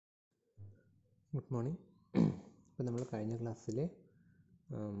Good morning. ഇപ്പോൾ നമ്മൾ കഴിഞ്ഞ ക്ലാസ്സിൽ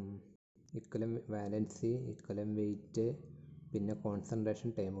ഇക്വലം വാലൻസി, ഇക്വലം വെയിറ്റ്, പിന്നെ കോൺസെൻട്രേഷൻ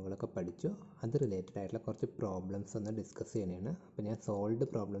ടേമുകളൊക്കെ പഠിച്ചു. അത് റിലേറ്റഡ് ആയിട്ടുള്ള കുറച്ച് പ്രോബ്ലംസ് ഒന്ന് ഡിസ്കസ് ചെയ്യണതാണ്. അപ്പോൾ ഞാൻ സോൾവ്ഡ്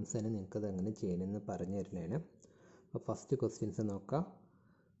പ്രോബ്ലംസ് തന്നെ നിങ്ങൾക്കത് എങ്ങനെ ചെയ്യണമെന്ന് പറഞ്ഞു തരുന്നതാണ്. അപ്പോൾ ഫസ്റ്റ് ക്വസ്റ്റ്യൻസ് നോക്കാം.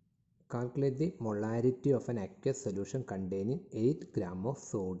 Calculate the molarity of an aqueous solution containing 8 gram of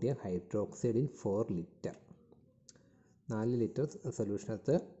sodium hydroxide in 4 litre. 4 litre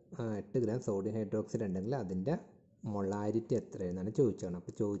സൊല്യൂഷനകത്ത് 8 gram sodium hydroxide ഉണ്ടെങ്കിൽ അതിൻ്റെ മൊളാരിറ്റി എത്രയെന്നാണ് ചോദിച്ചത്.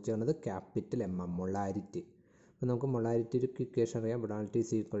 അപ്പോൾ ചോദിച്ചത് ക്യാപിറ്റൽ എം എം മൊളാരിറ്റി. അപ്പോൾ നമുക്ക് മൊളാരിറ്റി ഒരു ഇക്വേഷൻ അറിയാം. Molarity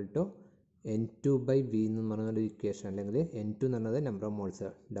is equal to N2/V എന്ന് പറഞ്ഞൊരു ഇക്വേഷൻ, അല്ലെങ്കിൽ N2 എന്ന് പറഞ്ഞത് നമ്പർ ഓഫ് മോൾസ്,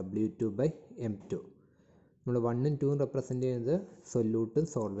 W2/M2. നമ്മൾ 1ഉം 2ഉം റെപ്രസെൻറ്റ് ചെയ്യുന്നത് സൊല്യൂട്ടും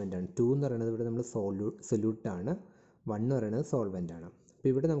സോൾവെൻ്റാണ്. 2 എന്ന് പറയുന്നത് ഇവിടെ നമ്മൾ സൊല്യൂട്ടാണ്, 1 എന്ന് പറയുന്നത് സോൾവെൻ്റാണ്. അപ്പോൾ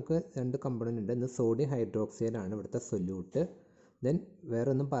ഇവിടെ നമുക്ക് രണ്ട് കമ്പോണൻ്റ് ഉണ്ട്. ഇന്ന് സോഡിയം ഹൈഡ്രോക്സൈഡ് ആണ് ഇവിടുത്തെ സൊല്യൂട്ട്. ദെൻ വേറെ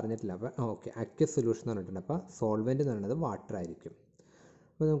ഒന്നും പറഞ്ഞിട്ടില്ല. അപ്പോൾ ഓക്കെ, അക്വസ് സൊല്യൂഷൻ എന്ന് പറഞ്ഞിട്ടുണ്ട്. അപ്പോൾ സോൾവെൻ്റ് എന്ന് പറയുന്നത് വാട്ടർ ആയിരിക്കും.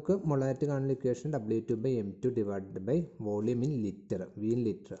 അപ്പോൾ നമുക്ക് മൊളാരിറ്റി കാണുന്ന equation W2/M2 divided by volume in litre, V in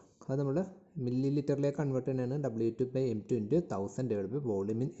litre. അത് നമ്മൾ മില്ലി ലിറ്ററിലേക്ക് കൺവേർട്ട് ചെയ്യുന്നതാണ്. W2/M2 into 1000 divide by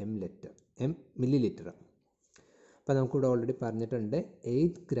volume in M milli litre. അപ്പോൾ നമുക്കിവിടെ ഓൾറെഡി പറഞ്ഞിട്ടുണ്ട്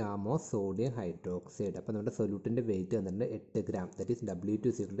 8 gram ഓഫ് സോഡിയം ഹൈഡ്രോക്സൈഡ്. അപ്പോൾ നമ്മുടെ സൊല്യൂട്ടിൻ്റെ വെയിറ്റ് വന്നിട്ടുണ്ട് 8 gram. That is W2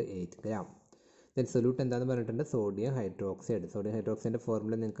 = 8 gram. Then solute എന്താണെന്ന് പറഞ്ഞിട്ടുണ്ട് സോഡിയം ഹൈഡ്രോക്സൈഡ്. സോഡിയം ഹൈഡ്രോക്സൈഡിൻ്റെ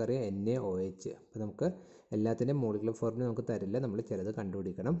ഫോർമുല നിങ്ങൾക്കറിയാം, NaOH. അപ്പോൾ നമുക്ക് എല്ലാത്തിൻ്റെയും മോളിക്കുലർ ഫോർമുല നമുക്ക് തരില്ല, നമ്മൾ ചിലത്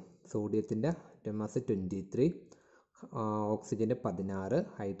കണ്ടുപിടിക്കണം. സോഡിയത്തിൻ്റെ മാസ് 23, ഓക്സിജൻ്റെ 16,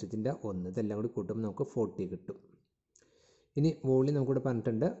 ഹൈഡ്രജൻ്റെ 1. ഇതെല്ലാം കൂടി കൂട്ടുമ്പോൾ നമുക്ക് 40 കിട്ടും. ഇനി വോളിയം നമുക്കിവിടെ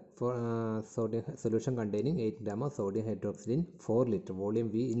പറഞ്ഞിട്ടുണ്ട് sodium solution containing 8 gram of sodium hydroxide in 4 litre. Volume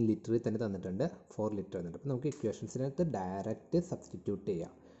V in ലിറ്ററിൽ തന്നെ തന്നിട്ടുണ്ട്, 4 ലിറ്റർ തന്നിട്ടുണ്ട്. അപ്പോൾ നമുക്ക് ഇക്വേഷൻസിനകത്ത് ഡയറക്റ്റ് സബ്സ്റ്റിറ്റ്യൂട്ട്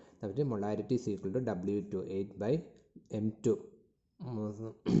ചെയ്യാം. എന്നിട്ട് molarity is equal to W2 8/M2,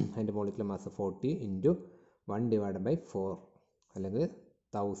 അതിൻ്റെ molecular mass 40 into 1 divide by 4, അല്ലെങ്കിൽ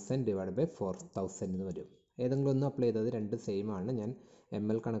 1000 ഡിവൈഡ് ബൈ 4000 എന്ന് വരും. ഏതെങ്കിലും ഒന്ന് അപ്ലൈ ചെയ്തത് രണ്ട് സെയിം ആണ്. ഞാൻ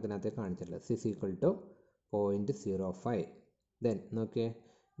ML കണക്കിനകത്ത് കാണിച്ചിട്ടുള്ളത്. Is equal to 0.05. ദെൻ നോക്കിയേ,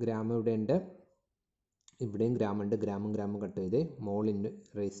 ഗ്രാം ഇവിടെ ഉണ്ട്, ഇവിടെയും ഗ്രാം ഉണ്ട്. ഗ്രാമും കട്ട് ചെയ്ത് മോളിൻ്റെ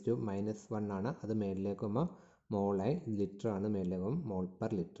റേസ് ടു -1 ആണ്. അത് മേളിലേക്ക് പോകുമ്പോൾ മോളായി, ലിറ്റർ ആണ് മേളിലേക്ക് പോകുമ്പോൾ മോൾ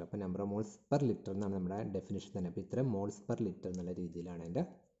പെർ ലിറ്റർ. അപ്പോൾ number of moles per litre എന്നാണ് നമ്മുടെ ഡെഫിനിഷൻ തന്നെ. അപ്പോൾ ഇത്രയും മോൾസ് പെർ ലിറ്റർ എന്നുള്ള രീതിയിലാണ് എൻ്റെ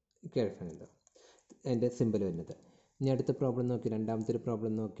ഇക്വേഷൻ എൻ്റെ സിമ്പിൾ വരുന്നത്. ഇനി അടുത്ത പ്രോബ്ലം നോക്കി, രണ്ടാമത്തെ ഒരു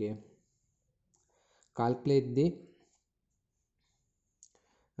പ്രോബ്ലം നോക്കിയേ. Calculate the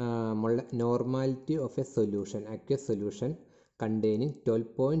normality of A solution, aqueous solution containing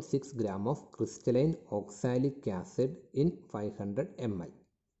 12.6 gram of crystalline oxalic acid in 500 ml.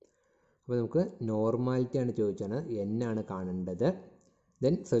 അപ്പോൾ നമുക്ക് നോർമാലിറ്റിയാണ് ചോദിച്ചാണ്, N ആണ് കാണേണ്ടത്.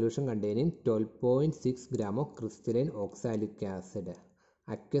 Then solution containing 12.6 gram of crystalline oxalic acid,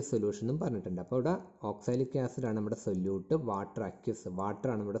 aqueous solution എന്നും പറഞ്ഞിട്ടുണ്ട്. അപ്പോൾ ഇവിടെ ഓക്സാലിക് ആസിഡ് ആണ് നമ്മുടെ സൊല്യൂട്ട്, വാട്ടർ അക്വസ്,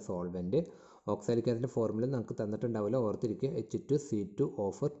 വാട്ടറാണ് ഇവിടെ സോൾവെൻറ്റ്. ഓക്സാലിക് ആസിഡിൻ്റെ ഫോർമുല നമുക്ക് തന്നിട്ടുണ്ടാവില്ല, ഓർത്തിരിക്കുക,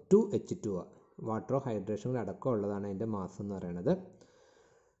 H2CO4 വാട്ടറോ ഹൈഡ്രേഷൻ അടക്കം ഉള്ളതാണ് അതിൻ്റെ മാസ് എന്ന് പറയുന്നത്.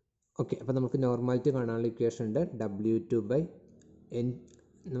 ഓക്കെ, അപ്പോൾ നമുക്ക് നോർമാലിറ്റി കാണാനുള്ള ഇക്വേഷൻ ഉണ്ട്. W2/N,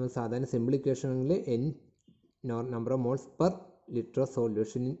 നമ്മൾ സാധാരണ സിമ്പിൾ ഇക്വേഷൻ ആണെങ്കിൽ N number of moles per litre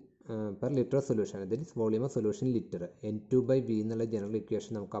solution that is volume of solution litre. N2/V എന്നുള്ള ജനറൽ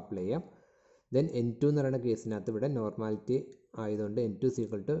ഇക്വേഷൻ നമുക്ക് അപ്ലൈ ചെയ്യാം. ദെൻ N2 എന്ന് പറയുന്ന കേസിനകത്ത് ഇവിടെ നോർമാലിറ്റി ആയതുകൊണ്ട് N2 =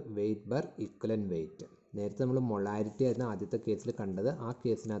 വെയിറ്റ് ബർ ഇക്വലൻ വെയിറ്റ്. നേരത്തെ നമ്മൾ മൊളാരിറ്റി ആയിരുന്നു ആദ്യത്തെ കേസിൽ കണ്ടത്. ആ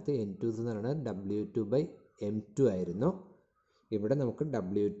കേസിനകത്ത് N2 എന്ന് പറയുന്നത് W2/M2 ആയിരുന്നു. ഇവിടെ നമുക്ക്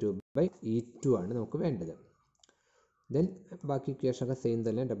W2/E2 ആണ് നമുക്ക് വേണ്ടത്. ദെൻ ബാക്കി ഇക്വേഷനൊക്കെ സെയിം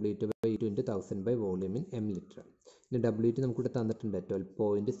തന്നെ, W2/E2 into 1000 volume in M litre. ഇനി W2 നമുക്കിവിടെ തന്നിട്ടുണ്ട്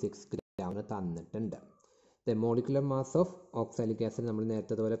 12.6 gram തന്നിട്ടുണ്ട്. Then molecular mass of oxalic acid നമ്മൾ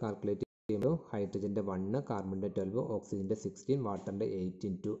നേരത്തെ പോലെ കാൽക്കുലേറ്റ് ചെയ്യുമ്പോൾ ഹൈഡ്രജൻ്റെ 1, കാർബണിൻ്റെ 12, ഓക്സിജൻ്റെ 16, വാട്ടറിൻ്റെ 8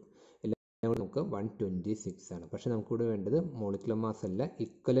 ഇൻറ്റു എല്ലാം കൂടി നമുക്ക് 126 ആണ്. പക്ഷേ നമുക്കിവിടെ വേണ്ടത് മോളിക്കുലർ മാസ് അല്ല,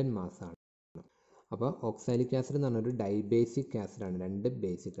 ഇക്വലൻ മാസ് ആണ്. അപ്പോൾ ഓക്സാലിക് ആസിഡ് എന്ന് പറഞ്ഞൊരു ഡൈബേസിക് ആസിഡാണ്, 2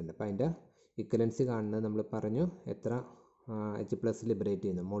 ബേസിക് ഉണ്ട്. അപ്പോൾ അതിൻ്റെ ഇക്വലൻസി കാണുന്നത് നമ്മൾ പറഞ്ഞു, എത്ര H+ ലിബറേറ്റ്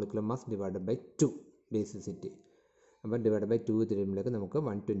ചെയ്യുന്നു, molecular mass divided by 2 basicity. അപ്പോൾ ഡിവൈഡ് ബൈ 2 തരുമ്പോഴേക്ക് നമുക്ക്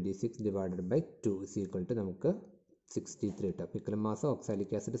 126 divided by 2 is equal to നമുക്ക് 63 കിട്ടും. അപ്പോൾ ഇക്വലൻ mass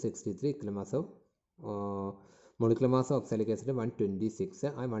oxalic acid 63, ഇക്വലൻ mass molecular mass oxalic acid 126.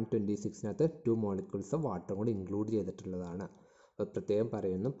 ആ 126നകത്ത് 2 മോളിക്യൂൾസ് ഓഫ് വാട്ടർ കൂടി ഇൻക്ലൂഡ് ചെയ്തിട്ടുള്ളതാണ്. അപ്പോൾ പ്രത്യേകം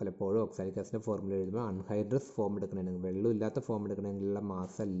പറയുന്നു, പലപ്പോഴും ഓക്സാലിക് ആസിഡിൻ്റെ ഫോർമുല എഴുതുമ്പോൾ അൺഹൈഡ്രസ് ഫോം എടുക്കണമെങ്കിൽ, വെള്ളമില്ലാത്ത ഫോം എടുക്കണമെങ്കിലുള്ള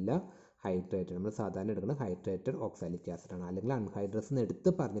മാസ് അല്ല ഹൈഡ്രേറ്റഡ്. നമ്മൾ സാധാരണ എടുക്കുന്നത് ഹൈഡ്രേറ്റഡ് ഓക്സാലിക് ആസിഡാണ്. അല്ലെങ്കിൽ അൺഹൈഡ്രസ് എന്ന് എടുത്ത്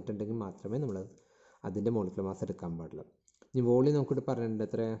പറഞ്ഞിട്ടുണ്ടെങ്കിൽ മാത്രമേ നമ്മൾ അതിൻ്റെ മോളിക്കുലർ മാസ് എടുക്കാൻ പാടുള്ളൂ. ഇനി വോളിയം നമുക്കിവിടെ പറഞ്ഞിട്ടുണ്ട്,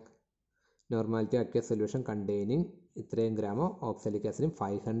 എത്ര നോർമാലിറ്റി അക്വസ് സൊല്യൂഷൻ കണ്ടെയ്നിങ് ഇത്രയും ഗ്രാമോ ഓക്സാലിക് ആസിഡ്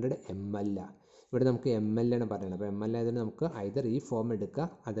 500 ml. ഇവിടെ നമുക്ക് ml ആണ് പറയുന്നത്. അപ്പോൾ ml ആയതുകൊണ്ട് നമുക്ക് ഐദർ ഈ ഫോം എടുക്കുക,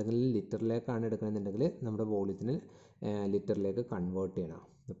 അതെങ്കിലും ലിറ്ററിലേക്കാണ് എടുക്കണമെന്നുണ്ടെങ്കിൽ നമ്മുടെ വോളിയത്തിന് ലിറ്ററിലേക്ക് കൺവേർട്ട് ചെയ്യണം.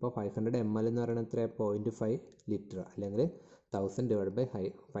 ഇപ്പോൾ 500 ml എന്ന് പറയുന്നത് എത്ര 0.5 ലിറ്റർ, അല്ലെങ്കിൽ 1000 ഡിവൈഡ് ബൈ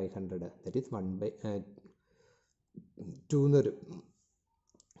 500 ദാറ്റ് ഈസ് 1/2 എന്ന് വരും.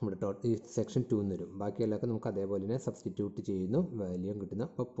 നമ്മുടെ ഈ സെക്ഷൻ 2 എന്ന് വരും. ബാക്കിയെല്ലാം നമുക്ക് അതേപോലെ തന്നെ സബ്സ്റ്റിറ്റ്യൂട്ട് ചെയ്യുന്നു, വാല്യൂ കിട്ടുന്നു.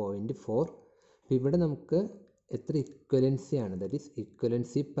 അപ്പോൾ 0.4. അപ്പോൾ ഇവിടെ നമുക്ക് എത്ര ഇക്വലൻസിയാണ്, that is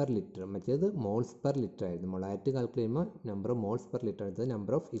equivalency per litre. മറ്റേത് മോൾസ് പെർ ലിറ്റർ ആയിരുന്നു. മൊളാരിറ്റി കാൽക്കുലേറ്റ് ചെയ്യുമ്പോൾ number of moles per litre എടുത്തത്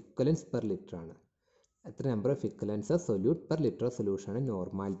നമ്പർ ഓഫ് ഇക്വലൻസ് പെർ ലിറ്റർ ആണ്. എത്ര number of ഇക്വലൻസ് solute per litre സൊല്യൂഷനാണ്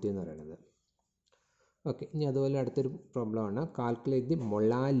normality എന്ന് പറയുന്നത്. ഓക്കെ, ഇനി അതുപോലെ അടുത്തൊരു പ്രോബ്ലമാണ് calculate the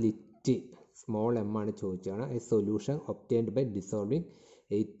molality, small m ആണ് ചോദിച്ചതാണ്. A solution obtained by dissolving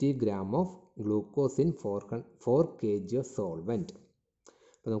 80 gram of glucose in 4 kg of solvent.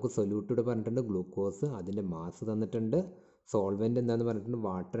 അപ്പോൾ നമുക്ക് സൊല്യൂട്ടോട് പറഞ്ഞിട്ടുണ്ട് ഗ്ലൂക്കോസ്, അതിൻ്റെ മാസ് തന്നിട്ടുണ്ട്. സോൾവെൻറ്റ് എന്താണെന്ന് പറഞ്ഞിട്ടുണ്ട്,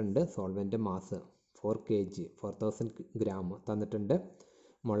 വാട്ടർ ഉണ്ട്. സോൾവെൻറ്റ് മാസ് 4 kg 4000 gram തന്നിട്ടുണ്ട്.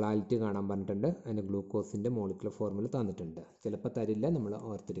 മൊളാലിറ്റി കാണാൻ പറഞ്ഞിട്ടുണ്ട്. അതിൻ്റെ ഗ്ലൂക്കോസിൻ്റെ മോളിക്കുലർ ഫോർമുല തന്നിട്ടുണ്ട്. ചിലപ്പോൾ തരില്ല, നമ്മൾ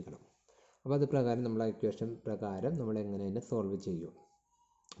ഓർത്തിരിക്കണം. അപ്പോൾ അത് പ്രകാരം നമ്മൾ ഇക്വേഷൻ പ്രകാരം നമ്മൾ എങ്ങനെ തന്നെ സോൾവ് ചെയ്യും.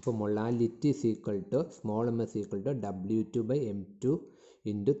 അപ്പോൾ molality is equal to small m is equal to W2/m2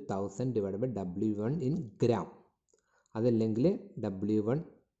 into 1000 divide by W1 in gram. അതല്ലെങ്കിൽ W1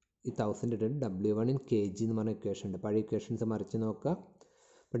 ഈ 1000 ഇട്ടിട്ട് W1 ഇൻ kg എന്ന് പറഞ്ഞ ഇക്വേഷൻ ഉണ്ട്. പഴയ ഇക്വേഷൻസ് മറിച്ച് നോക്കുക.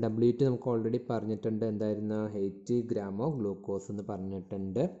 അപ്പോൾ W2 നമുക്ക് ഓൾറെഡി പറഞ്ഞിട്ടുണ്ട്, എന്തായിരുന്നു 80 gram ഓഫ് ഗ്ലൂക്കോസ് എന്ന്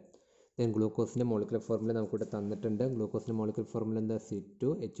പറഞ്ഞിട്ടുണ്ട്. ദെൻ ഗ്ലൂക്കോസിൻ്റെ മോളിക്കുലർ ഫോർമുല നമുക്കിവിടെ തന്നിട്ടുണ്ട്. ഗ്ലൂക്കോസിൻ്റെ മോളിക്കുലർ ഫോർമുല എന്താ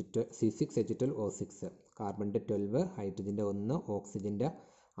C6H12O6, കാർബണിൻ്റെ 12, ഹൈഡ്രജൻ്റെ 1, ഓക്സിജൻ്റെ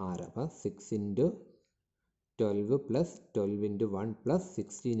 6. അപ്പോൾ 6 × 12 പ്ലസ് 12 × 1 പ്ലസ്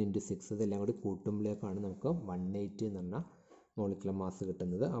 16 × 6 ഇതെല്ലാം കൂടി കൂട്ടുമ്പോഴേക്കാണ് നമുക്ക് 180 എന്ന് പറഞ്ഞാൽ മോളിക്കുലർ മാസ്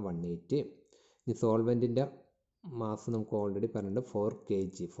കിട്ടുന്നത്. ആ 180. ഇനി സോൾവെൻറ്റിൻ്റെ മാസ് നമുക്ക് ഓൾറെഡി പറഞ്ഞിട്ടുണ്ട് 4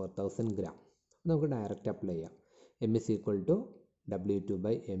 kg 4000 gram. നമുക്ക് ഡയറക്റ്റ് അപ്ലൈ ചെയ്യാം. m is equal to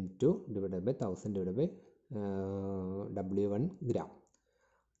W2/m2 divided by 1000 divide by W1 gram.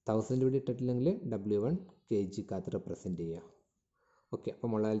 1000 ഇവിടെ ഇട്ടിട്ടില്ലെങ്കിൽ W1 kgക്കകത്ത് റെപ്രസെൻറ്റ് ചെയ്യുക. ഓക്കെ, അപ്പോൾ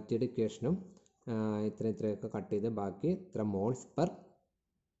മൊളാലിറ്റിയുടെ ഇക്വേഷനും ഇത്രയൊക്കെ കട്ട് ചെയ്ത് ബാക്കി ഇത്ര moles per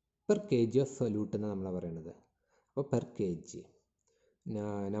kg of solute എന്നാണ് നമ്മൾ പറയുന്നത്. അപ്പോൾ പെർ kg.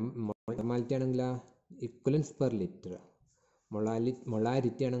 മൊളാലിറ്റി ആണെങ്കിൽ ഇക്വലൻസ് പെർ ലിറ്റർ,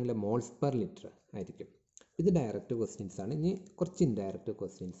 മൊളാരിറ്റി ആണെങ്കിൽ മോൾസ് പെർ ലിറ്റർ ആയിരിക്കും. ഇത് ഡയറക്റ്റ് ക്വസ്റ്റ്യൻസ് ആണ്. ഇനി കുറച്ച് ഇൻഡയറക്റ്റ്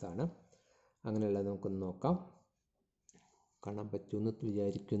ക്വസ്റ്റ്യൻസ് ആണ്. അങ്ങനെയുള്ളത് നമുക്കൊന്ന് നോക്കാം, കാണാൻ പറ്റുമെന്ന്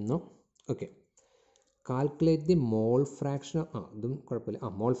വിചാരിക്കുന്നു. Okay, calculate the mole fraction ഇതും കുഴപ്പമില്ല.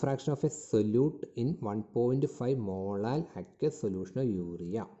 Mole fraction of A solute in 1.5 molal aqueous solution of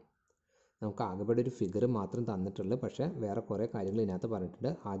urea. നമുക്ക് ആകെ ഇവിടെ ഒരു ഫിഗർ മാത്രം തന്നിട്ടുള്ളൂ, പക്ഷേ വേറെ കുറേ കാര്യങ്ങൾ ഇതിനകത്ത് പറഞ്ഞിട്ടുണ്ട്.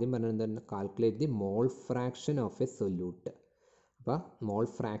 ആദ്യം പറഞ്ഞത് calculate the mole fraction of A solute. അപ്പോൾ മോൾ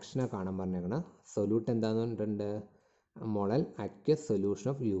ഫ്രാക്ഷനാണ് കാണാൻ പറഞ്ഞേക്കണം. സൊല്യൂട്ട് എന്താണെന്ന് പറഞ്ഞിട്ടുണ്ട്, മോളൽ അക്വസ് സൊല്യൂഷൻ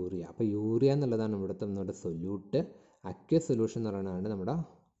ഓഫ് യൂറിയ. അപ്പോൾ യൂറിയ എന്നുള്ളതാണ് ഇവിടുത്തെ നമ്മുടെ സൊല്യൂട്ട്. അക്വസ് സൊല്യൂഷൻ എന്ന് പറയുന്നതാണ് നമ്മുടെ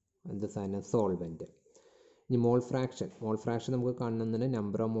എന്ത് സാധനം, സോൾവെൻറ്റ്. ഇനി മോൾ ഫ്രാക്ഷൻ നമുക്ക് കാണുന്നതിന്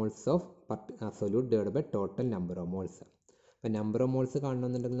number of moles of solute divide by total number of moles. അപ്പോൾ നമ്പർ ഓഫ് മോൾസ്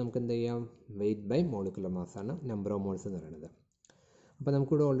കാണണമെന്നുണ്ടെങ്കിൽ നമുക്ക് എന്ത് ചെയ്യാം, വെയിറ്റ് ബൈ മോളിക്കുലർ മാസ് ആണ് നമ്പർ ഓഫ് മോൾസ് എന്ന് പറയുന്നത്. അപ്പോൾ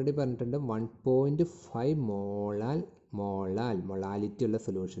നമുക്കിവിടെ ഓൾറെഡി പറഞ്ഞിട്ടുണ്ട് 1.5 മൊളാലിറ്റി ഉള്ള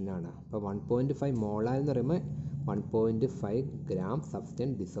സൊല്യൂഷനാണ്. അപ്പോൾ 1.5 മോളാൽ എന്ന് പറയുമ്പോൾ 1.5 gram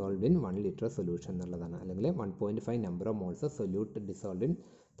substance dissolve in 1 litre solution എന്നുള്ളതാണ്. അല്ലെങ്കിൽ 1.5 number of moles solute dissolve in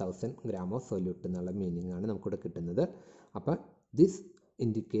 1000 gram of solute എന്നുള്ള മീനിങ് ആണ് നമുക്കിവിടെ കിട്ടുന്നത്. അപ്പോൾ this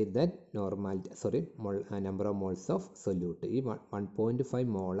indicate that number of moles of solute. ഈ 1.5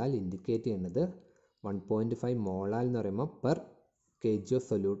 മോളാൽ ഇൻഡിക്കേറ്റ് ചെയ്യുന്നത് 1.5 മോളാൽ എന്ന് പറയുമ്പോൾ പെർ kg ഓഫ്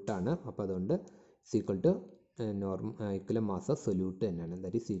സൊല്യൂട്ടാണ്. അപ്പോൾ അതുകൊണ്ട് equal to ഇക്വലൻ mass of solute തന്നെയാണ്.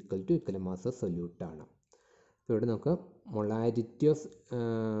 That is equal to ഇക്വലൻ mass of സൊല്യൂട്ടാണ്. അപ്പോൾ ഇവിടെ നമുക്ക്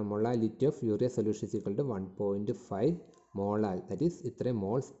molality of urea solution is equal to 1.5 molal, that is ഇത്രയും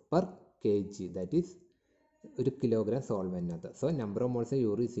moles per kg, that is 1 kilogram സോൾവെൻറ്റിനകത്ത്. So number of moles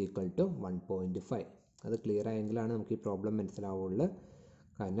urea is equal to 1.5. അത് clear ആയെങ്കിലാണ് നമുക്ക് ഈ problem മനസ്സിലാവുള്ളൂ.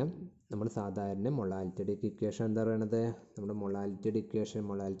 കാരണം നമ്മൾ സാധാരണ മൊളാലിറ്റിയുടെ ഇക്വേഷൻ എന്താ പറയുന്നത്, നമ്മുടെ മൊളാലിറ്റിയുടെ equation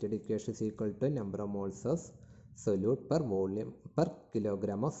is equal to number of moles of solute per volume per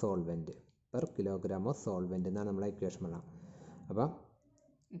kilogram of solvent എന്നാണ് നമ്മളെ ഇക്വേഷൻ പറയുക. അപ്പം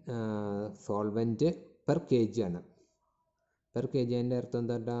സോൾവെൻറ്റ് പെർ kg ആണ്. പെർ kg അതിൻ്റെ അർത്ഥം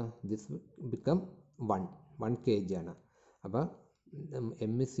എന്താ, ദിസ് ബിക്കം 1 kg ആണ്. അപ്പോൾ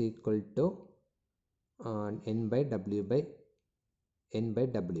m is equal to n by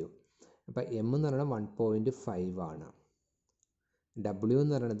w. അപ്പോൾ m എന്ന് പറയുന്നത് 1.5 ആണ്. W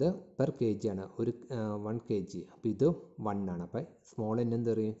എന്ന് പറയുന്നത് പെർ കെ ജി ആണ്, ഒരു 1 kg. അപ്പോൾ ഇത് 1 ആണ്. അപ്പോൾ സ്മോൾ n എന്ത്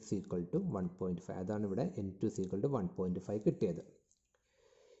പറയും, സീക്വൽ ടു 1.5. അതാണ് ഇവിടെ N2 സീക്വൽ ടു 1.5 കിട്ടിയത്.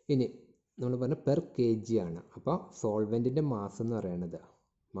 ഇനി നമ്മൾ പറഞ്ഞ പെർ കെ ജി ആണ്. അപ്പോൾ സോൾവെൻറ്റിൻ്റെ മാസ് എന്ന് പറയുന്നത്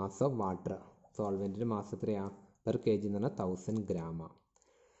മാസ് ഓഫ് വാട്ടർ, സോൾവെൻറ്റിൻ്റെ മാസ് എത്രയാണ്, പെർ കെ ജി എന്ന് പറഞ്ഞാൽ 1000 ഗ്രാമാണ്.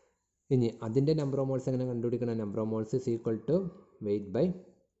 ഇനി അതിൻ്റെ നമ്പർ ഓഫ് മോൾസ് എങ്ങനെ കണ്ടുപിടിക്കണം, number of moles is equal to wait by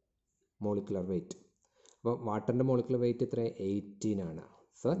molecular weight. അപ്പോൾ വാട്ടറിൻ്റെ മോളിക്കുലർ വെയിറ്റ് എത്ര, 18 ആണ്.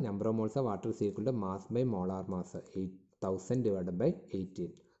 So number of moles of water is equal to mass by molar mass 8000 divide by 18,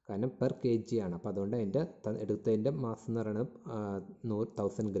 കാരണം പെർ കെ ജി ആണ്. അപ്പോൾ അതുകൊണ്ട് അതിൻ്റെ എടുത്തതിൻ്റെ മാസ് എന്ന് പറയുന്നത്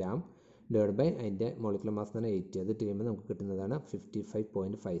 1000 ഗ്രാം ഡിവൈഡ് ബൈ അതിൻ്റെ മോളിക്കുലർ മാസ് എന്ന് പറഞ്ഞാൽ 80. അത് ചെയ്യുമ്പോൾ നമുക്ക് കിട്ടുന്നതാണ്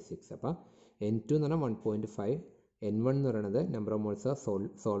 55.56. അപ്പോൾ N2 എന്ന് പറഞ്ഞാൽ 1.5, N1 എന്ന് പറയുന്നത് number of moles of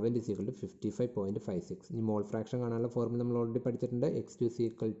solvent is equal to 55.56. ഇനി മോൾ ഫ്രാക്ഷൻ കാണാനുള്ള ഫോർമുല നമ്മൾ ഓൾറെഡി പഠിച്ചിട്ടുണ്ട്. X2 ഈസ്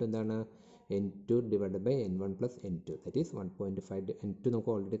ഈക്വൽ ടു എന്താണ്, N2 divide by N1 plus N2, that is 1.5. N2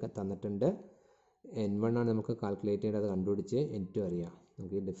 നമുക്ക് ഓൾറെഡി തന്നിട്ടുണ്ട്, N1 ആണ് നമുക്ക് കാൽക്കുലേറ്റ് ചെയ്യേണ്ടത്, അത് കണ്ടുപിടിച്ച് N2 അറിയാം.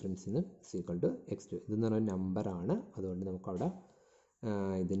 നമുക്ക് ഈ ഡിഫറൻസിന് ഈക്വൽ ടു X2. ഇതെന്ന് പറഞ്ഞ നമ്പറാണ്, അതുകൊണ്ട് നമുക്കവിടെ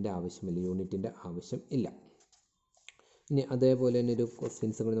ഇതിൻ്റെ ആവശ്യമില്ല, യൂണിറ്റിൻ്റെ ആവശ്യം ഇല്ല. ഇനി അതേപോലെ തന്നെ ഒരു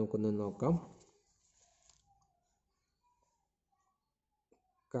ക്വസ്റ്റ്യൻസ് കൂടി നമുക്കൊന്ന് നോക്കാം.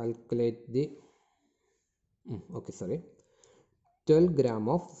 Calculate the 12 gram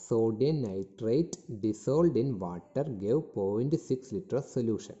of sodium nitrate dissolved in water gave 0.6 liter of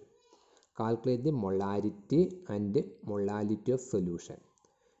solution. Calculate the molarity and molality of solution.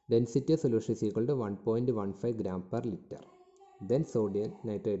 Density of solution is equal to 1.15 gram per liter. Then sodium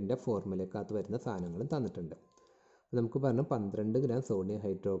nitrate ഫോർമുലക്കകത്ത് വരുന്ന സാധനങ്ങളും തന്നിട്ടുണ്ട്. നമുക്ക് പറഞ്ഞു 12 gram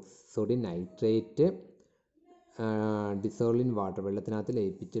sodium nitrate dissolve in water, വെള്ളത്തിനകത്ത്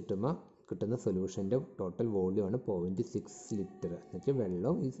ലയിപ്പിച്ചിട്ടുമ്പോൾ കിട്ടുന്ന സൊല്യൂഷൻ്റെ total volume ആണ് 0.6 litre. എന്നുവെച്ചാൽ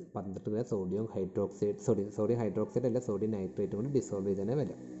വെള്ളം ഈ 12 ഗ്രാം സോഡിയം ഹൈഡ്രോക്സൈഡ് അല്ല, സോഡിയം നൈട്രേറ്റും കൂടി ഡിസോൾവ് ചെയ്തതിനെ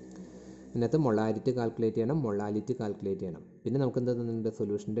വരും. ഇതിനകത്ത് മൊളാലിറ്റി കാൽക്കുലേറ്റ് ചെയ്യണം, പിന്നെ നമുക്ക് എന്താ തന്നിട്ടുണ്ട്,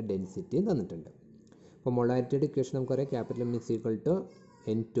 സൊല്യൂഷൻ്റെ ഡെൻസിറ്റിയും തന്നിട്ടുണ്ട്. അപ്പോൾ മൊളാലിറ്റിയുടെ ഇക്വേഷൻ നമുക്കറിയാം, capital M is equal to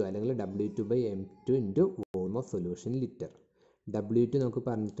N2 അല്ലെങ്കിൽ W2 by M2 into volume of solution litre. W2 നമുക്ക്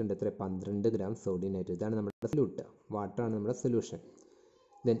പറഞ്ഞിട്ടുണ്ട് എത്ര, 12 ഗ്രാം സോഡിയം നൈട്രേറ്റ്, ഇതാണ് നമ്മുടെ സൊല്യൂട്ട്, വാട്ടറാണ് നമ്മുടെ solution.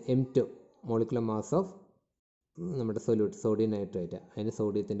 Then M2 molecular mass of നമ്മുടെ സോഡിയം നൈട്രേറ്റ്, അതിന്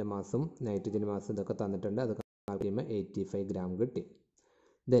സോഡിയത്തിൻ്റെ മാസും നൈട്രജൻ്റെ മാസും ഇതൊക്കെ തന്നിട്ടുണ്ട്, അതൊക്കെ കാൽക്കുലേറ്റ് ചെയ്യുമ്പോൾ 85 ഗ്രാം കിട്ടി.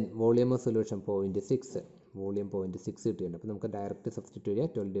 Then volume of solution 0.6, volume 0.6 കിട്ടിയിട്ടുണ്ട്. അപ്പോൾ നമുക്ക് ഡയറക്റ്റ് സബ്സ്റ്റിറ്റ്യൂട്ട്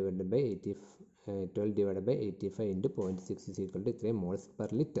ചെയ്യാം, 12 divide by 85 into 0.6 is equal to ഇത്രയും മോൾസ് പെർ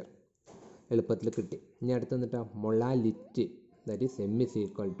ലിറ്റർ, എളുപ്പത്തിൽ കിട്ടി. ഇനി അടുത്ത് വന്നിട്ട് molality, that is M is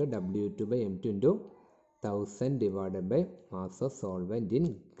equal to W2 by M2 into 1000 divide by mass of solvent in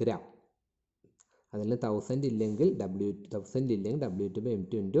gram. അതിൽ 1000 ഇല്ലെങ്കിൽ W2 by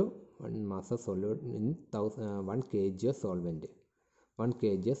M2 into mass of solvent in 1 kg of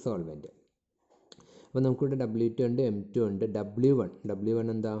solvent. അപ്പോൾ നമുക്കിവിടെ W2 ഉണ്ട്, M2 ഉണ്ട്. W1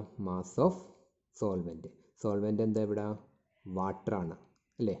 എന്താ, mass of solvent എന്താ ഇവിടെ, വാട്ടറാണ്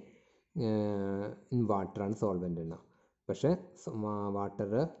അല്ലേ, വാട്ടറാണ് സോൾവെൻ്റ് എണ്ണ. പക്ഷേ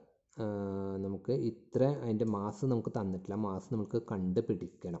വാട്ടർ നമുക്ക് ഇത്ര അതിൻ്റെ മാസ് നമുക്ക് തന്നിട്ടില്ല, മാസ് നമുക്ക്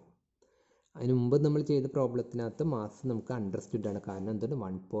കണ്ടുപിടിക്കണം. അതിന് മുമ്പ് നമ്മൾ ചെയ്ത പ്രോബ്ലത്തിനകത്ത് മാസ് നമുക്ക് അണ്ടർസ്റ്റുഡ് ആണ്, കാരണം എന്താണ്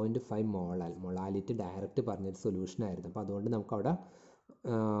 1.5 മൊളാലിറ്റി ഡയറക്റ്റ് പറഞ്ഞൊരു സൊല്യൂഷൻ ആയിരുന്നു. അപ്പോൾ അതുകൊണ്ട് നമുക്കവിടെ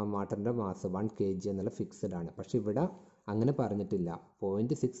വാട്ടറിൻ്റെ മാസ് 1 kg എന്നുള്ള ഫിക്സഡ് ആണ്. പക്ഷേ ഇവിടെ അങ്ങനെ പറഞ്ഞിട്ടില്ല,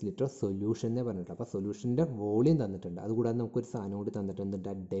 0.6 ലിറ്റർ സൊല്യൂഷൻ എന്നേ പറഞ്ഞിട്ടുണ്ട്. അപ്പോൾ സൊല്യൂഷൻ്റെ വോളിയം തന്നിട്ടുണ്ട്, അതുകൂടാതെ നമുക്കൊരു സാധനം കൂടി തന്നിട്ടുണ്ട്,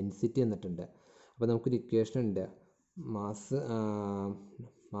 ഡെൻസിറ്റി തന്നിട്ടുണ്ട്. അപ്പോൾ നമുക്കൊരു ഇക്വേഷൻ ഉണ്ട്,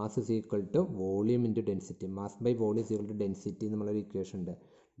 mass is equal to volume into density, mass by volume is equal to density എന്നുള്ളൊരു ഇക്വേഷൻ ഉണ്ട്.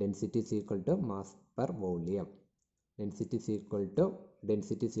 Density is equal to mass per volume, density is equal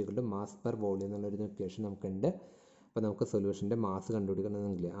to mass per volume എന്നുള്ളൊരു equation നമുക്കുണ്ട്. അപ്പോൾ നമുക്ക് സൊല്യൂഷൻ്റെ mass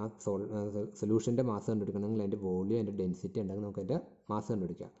കണ്ടുപിടിക്കണമെങ്കിൽ സൊല്യൂഷൻ്റെ mass കണ്ടുപിടിക്കണമെങ്കിൽ അതിൻ്റെ volume അതിൻ്റെ density ഉണ്ടെങ്കിൽ നമുക്ക് അതിൻ്റെ മാസ്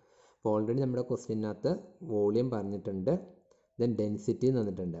കണ്ടുപിടിക്കാം. അപ്പോൾ ഓൾറെഡി നമ്മുടെ ക്വസ്റ്റ്യനകത്ത് വോളിയം പറഞ്ഞിട്ടുണ്ട്, ദെൻ ഡെൻസിറ്റി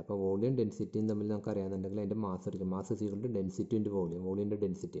തന്നിട്ടുണ്ട്. അപ്പോൾ വോളിയം ഡെൻസിറ്റിയും തമ്മിൽ നമുക്ക് അറിയാമെന്നുണ്ടെങ്കിൽ അതിൻ്റെ മാസ് എടുക്കാം. Mass is equal to density into volume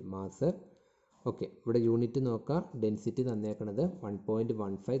density mass. Okay, ഇവിടെ യൂണിറ്റ് നോക്കാം. ഡെൻസിറ്റി തന്നേക്കണത്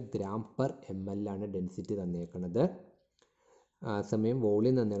 1.15 ഗ്രാം പെർ ml ആണ് ഡെൻസിറ്റി തന്നേക്കണത്. സമയം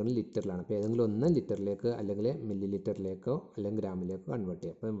വോളിയം തന്നേക്കുന്നത് ലിറ്ററിലാണ്. അപ്പോൾ ഏതെങ്കിലും ഒന്ന് ലിറ്ററിലേക്ക് അല്ലെങ്കിൽ മില്ലി ലിറ്ററിലേക്കോ അല്ലെങ്കിൽ ഗ്രാമിലേക്കോ കൺവേർട്ട്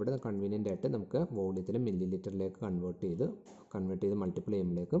ചെയ്യാം. അപ്പോൾ ഇവിടെ കൺവീനിയൻ്റ് ആയിട്ട് നമുക്ക് വോളിയത്തിന് മില്ലി ലിറ്ററിലേക്ക് കൺവേർട്ട് ചെയ്ത് മൾട്ടിപ്പിൾ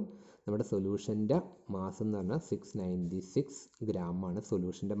ചെയ്യുമ്പോഴേക്കും നമ്മുടെ സൊല്യൂഷൻ്റെ മാസ് എന്ന് പറഞ്ഞാൽ 696 ഗ്രാമാണ്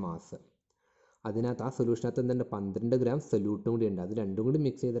സൊല്യൂഷൻ്റെ മാസ്. അതിനകത്ത് ആ സൊല്യൂഷനകത്ത് എന്തുണ്ട്, 12 ഗ്രാം സൊല്യൂട്ടും കൂടി ഉണ്ട്, അത് രണ്ടും കൂടി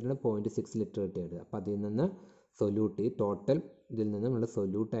മിക്സ് ചെയ്തിട്ടാണ് 0.6 ലിറ്റർ കിട്ടിയത്. അപ്പോൾ അതിൽ നിന്ന് സൊല്യൂട്ട്, ഈ ടോട്ടൽ ഇതിൽ നിന്ന് നമ്മൾ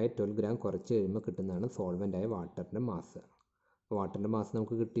സൊല്യൂട്ടായ 12 ഗ്രാം കുറച്ച് കഴിയുമ്പോൾ കിട്ടുന്നതാണ് സോൾവെൻ്റായ വാട്ടറിൻ്റെ മാസ്. വാട്ടറിൻ്റെ മാസ്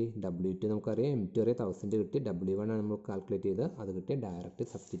നമുക്ക് കിട്ടി, W2 നമുക്കറിയാം, M2 അറിയാം, 1000 കിട്ടി, W1 ആണ് നമ്മൾ കാൽക്കുലേറ്റ് ചെയ്ത്, അത് കിട്ടി. ഡയറക്റ്റ്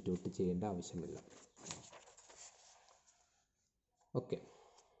സബ്സ്റ്റിറ്റ്യൂട്ട് ചെയ്യേണ്ട ആവശ്യമില്ല. ഓക്കെ.